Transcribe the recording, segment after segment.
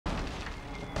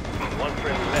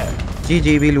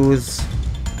GG, we lose.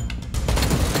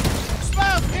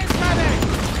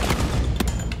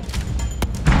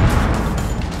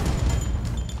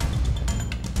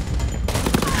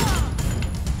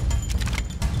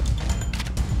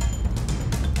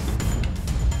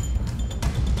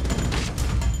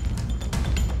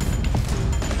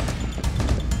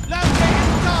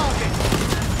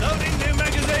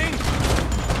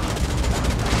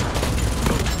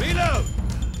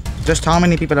 Just how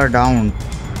many people are down?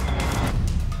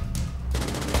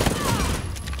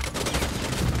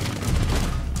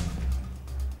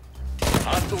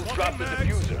 Hostiles dropped the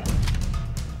diffuser.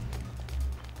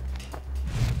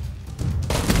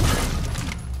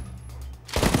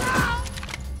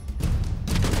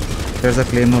 There's a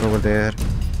claymore over there.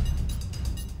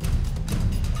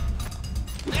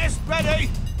 Nest ready.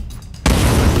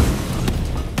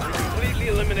 Completely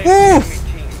eliminated Oof! enemy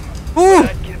team. Ooh!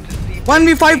 That gives the team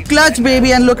 1v5 clutch,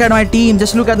 baby, and look at my team.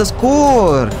 Just look at the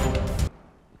score.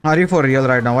 Are you for real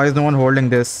right now? Why is no one holding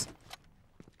this?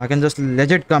 I can just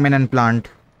legit come in and plant.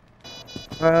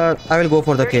 I will go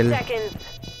for the 30 kill. seconds.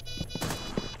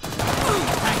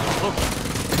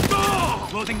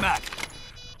 Loading back.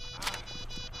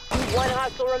 One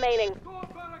hostile remaining.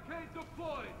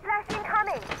 Flashing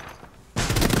coming.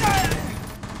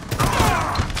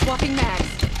 Swapping mags.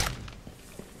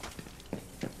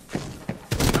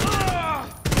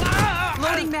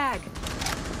 Loading mag.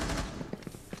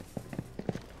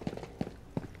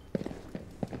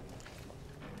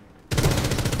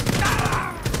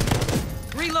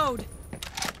 Reload.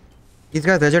 These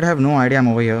guys legit have no idea I'm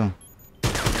over here.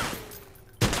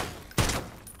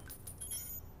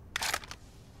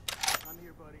 I'm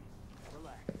here, buddy.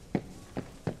 Relax.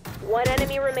 One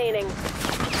enemy remaining.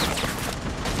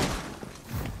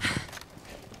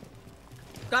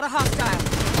 Got a hostile.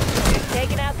 You've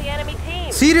taken out the enemy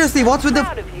team. Seriously, what's with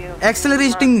Proud the of you,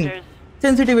 accelerating monsters.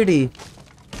 sensitivity?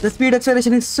 The speed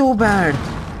acceleration is so bad.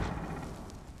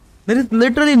 There is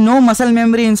literally no muscle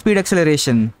memory in speed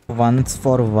acceleration. Once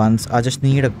for once, I just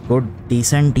need a good,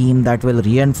 decent team that will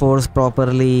reinforce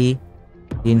properly,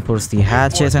 reinforce the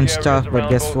hatches and stuff. But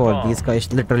guess what? These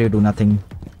guys literally do nothing.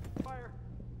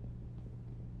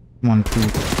 Come on,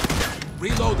 please.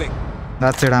 Reloading.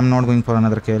 That's it. I'm not going for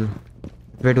another kill.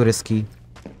 Way too risky.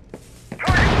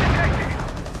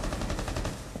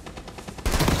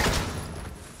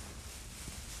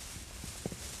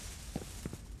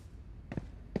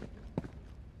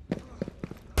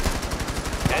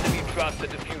 Enemy dropped the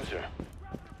diffuser.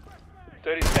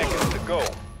 30 seconds to go.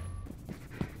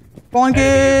 Point Enemy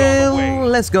is on the kill. way.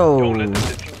 Let's Don't let go. them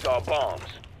defuse our bombs.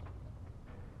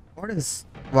 What is?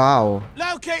 Wow.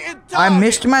 Located I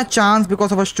missed my chance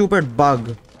because of a stupid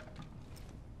bug.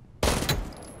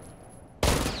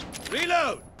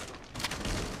 Reload.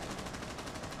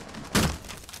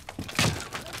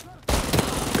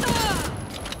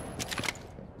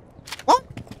 What?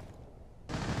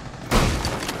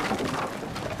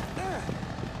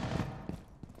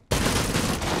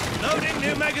 Loading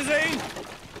new magazine.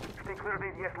 Stay clear of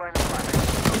ADS line of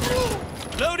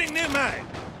fire. Loading new mag.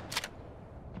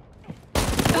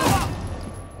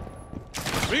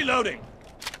 Reloading.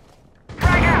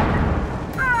 Frag out!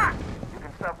 Ah! You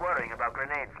can stop worrying about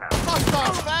grenades now.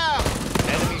 Hostile found.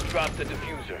 Enemy dropped the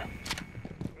diffuser.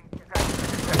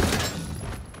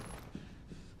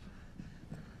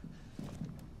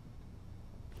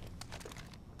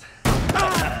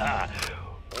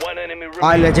 One enemy remaining.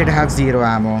 I legit have zero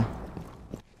ammo.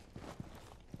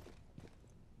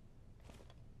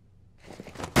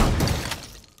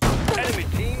 Enemy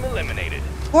team eliminated.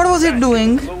 What was it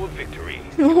doing? Glow of victory.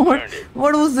 What? Earned it.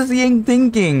 What was this Ying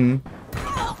thinking?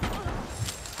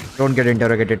 Don't get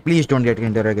interrogated. Please don't get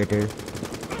interrogated.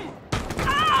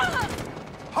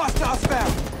 Hostiles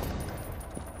found.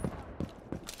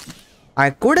 I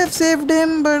could have saved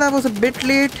him, but I was a bit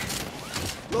late.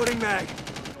 Loading mag.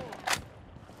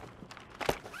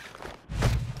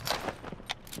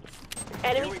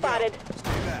 Enemy spotted.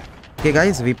 Okay,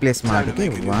 guys, we play smart. Okay,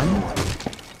 one.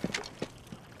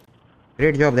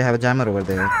 Great job. They have a jammer over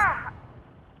there.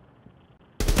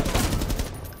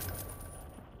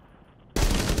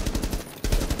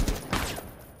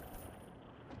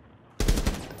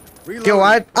 Yo,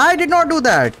 I did not do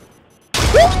that.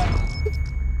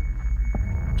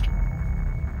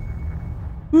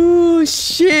 Oh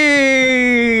shit!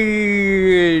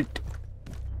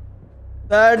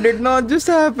 That did not just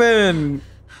happen.